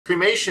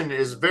Cremation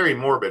is very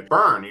morbid.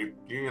 Burn,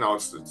 you know,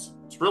 it's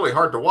really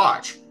hard to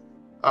watch.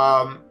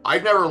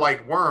 I've never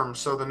liked worms,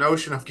 so the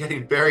notion of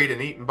getting buried and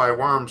eaten by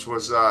worms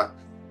was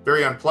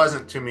very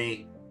unpleasant to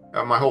me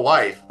my whole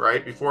life,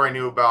 right? Before I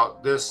knew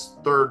about this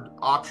third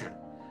option.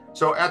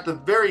 So at the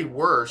very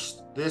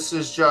worst, this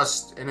is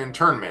just an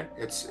internment.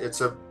 It's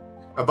a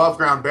above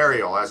ground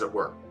burial, as it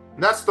were.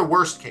 And that's the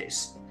worst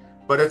case.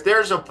 But if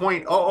there's a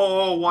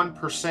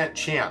 0.0001%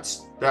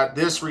 chance that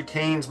this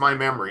retains my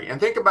memory, and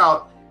think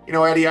about, you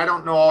know, Eddie, I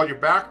don't know all your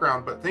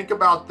background, but think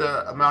about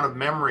the amount of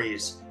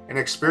memories and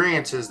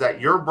experiences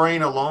that your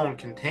brain alone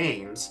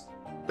contains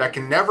that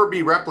can never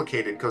be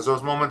replicated because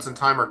those moments in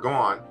time are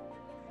gone.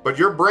 But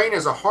your brain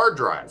is a hard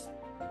drive.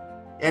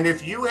 And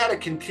if you had a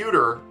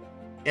computer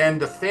and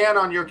the fan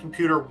on your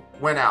computer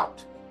went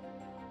out,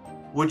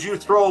 would you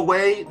throw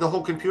away the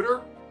whole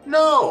computer?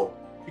 No,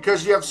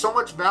 because you have so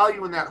much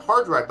value in that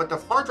hard drive, but the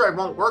hard drive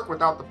won't work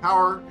without the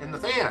power and the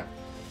fan.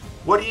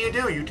 What do?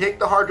 You take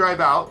the hard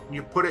drive out and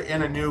you put it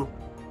in a new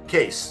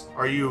case,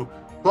 or you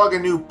plug a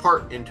new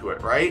part into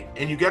it, right?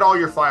 And you get all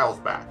your files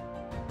back.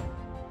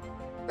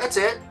 That's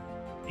it.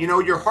 You know,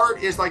 your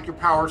heart is like your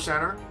power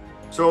center.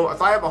 So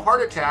if I have a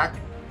heart attack,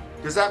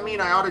 does that mean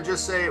I ought to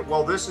just say,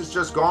 well, this is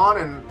just gone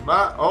and,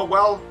 oh,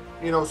 well,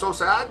 you know, so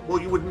sad?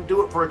 Well, you wouldn't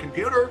do it for a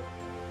computer.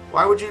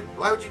 Why would you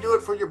do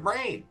it for your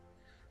brain?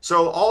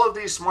 So all of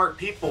these smart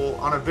people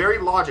on a very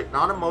logic,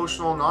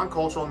 non-emotional,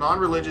 non-cultural,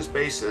 non-religious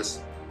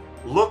basis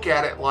look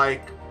at it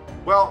like,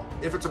 well,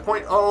 if it's a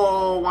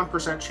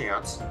 0.001%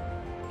 chance,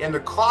 and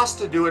the cost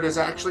to do it is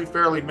actually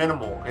fairly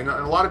minimal. And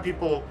a lot of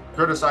people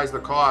criticize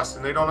the cost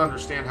and they don't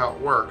understand how it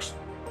works.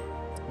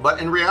 But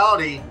in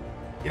reality,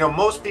 you know,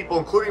 most people,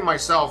 including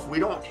myself, we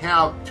don't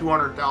have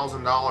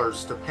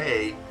 $200,000 to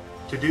pay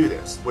to do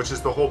this, which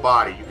is the whole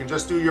body. You can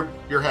just do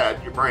your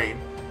head, your brain,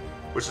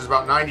 which is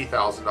about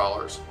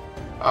 $90,000.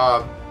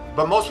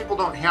 But most people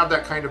don't have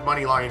that kind of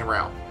money lying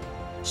around.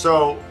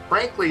 So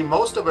frankly,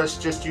 most of us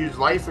just use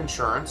life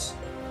insurance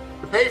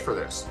to pay for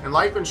this. And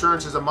life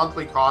insurance is a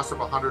monthly cost of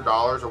 $100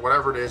 or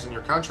whatever it is in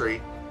your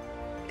country.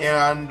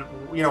 And,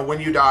 you know, when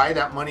you die,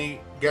 that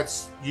money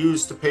gets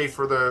used to pay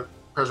for the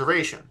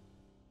preservation.